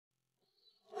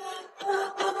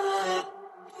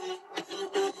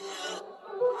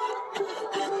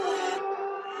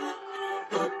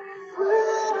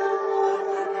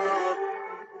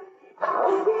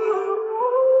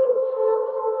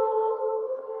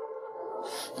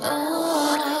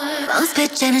Boss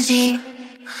bitch energy,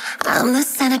 I'm the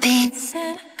centipede.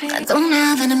 I don't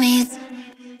have enemies,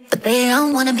 but they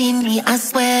don't wanna be me, I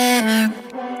swear.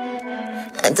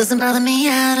 It doesn't bother me,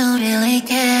 I don't really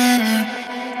care.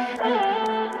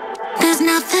 There's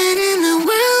nothing in the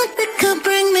world that could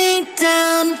bring me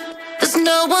down. There's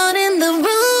no one in the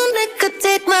room that could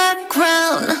take my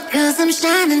crown. Cause I'm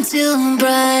shining too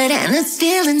bright and it's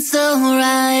feeling so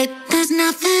right. There's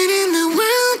nothing in the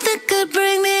world that could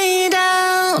bring me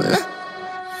down.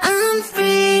 I'm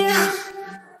free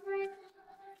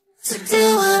to do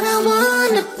what I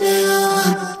wanna do.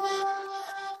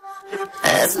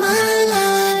 It's my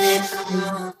life.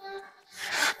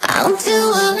 I'll do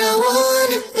what I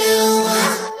wanna do.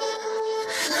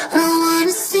 I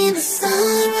wanna see the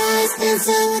sunrise,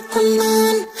 dancing with the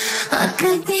moon. I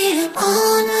could be here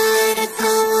all night if I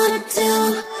wanted to.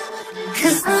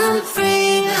 Cause I'm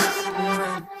free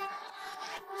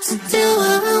to do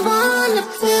what I wanna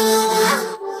do.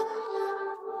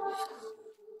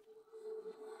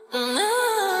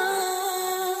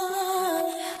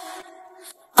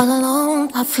 All alone,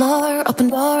 top floor, open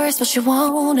doors, what you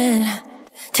wanted.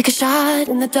 Take a shot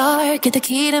in the dark, get the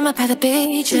key to my private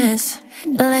beaches.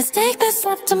 Let's take this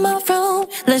step to my room,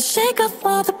 let's shake off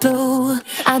all the blue.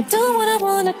 I do what I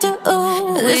wanna do.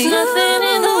 There's nothing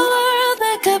in the world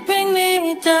that could bring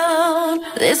me down.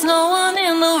 There's no one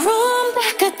in the room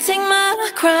that could take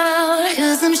my crown.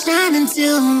 Cause I'm shining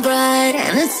too bright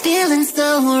and it's feeling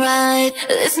so right.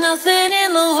 There's nothing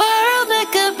in the world that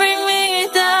could bring me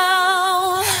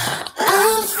down.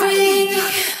 I'm free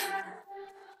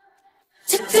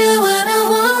to do what I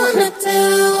wanna do.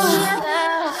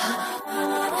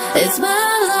 It's my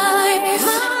life.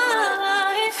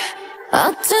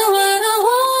 I'll do what I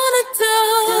wanna do.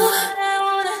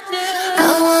 I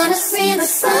wanna see the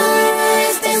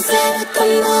sunrise, dancing with the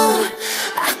moon.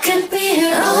 I can be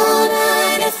here all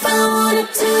night if I wanted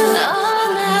to.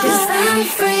 Cause I'm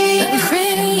free, I'm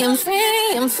free, I'm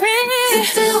free, I'm free to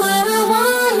do what I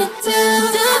wanna do.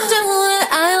 Do what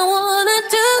I wanna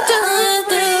do, do.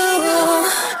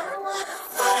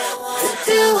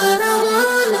 Do what I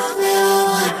wanna do.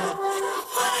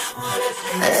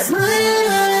 It's my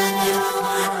life.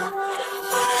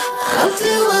 I'll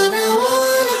do what I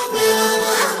wanna do.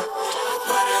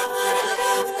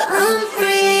 I'm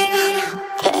free.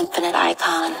 The infinite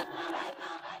icon.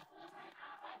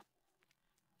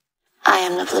 I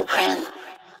am the blueprint.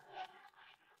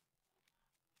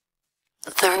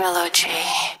 The trilogy.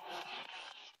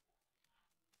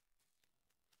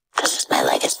 This is my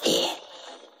legacy.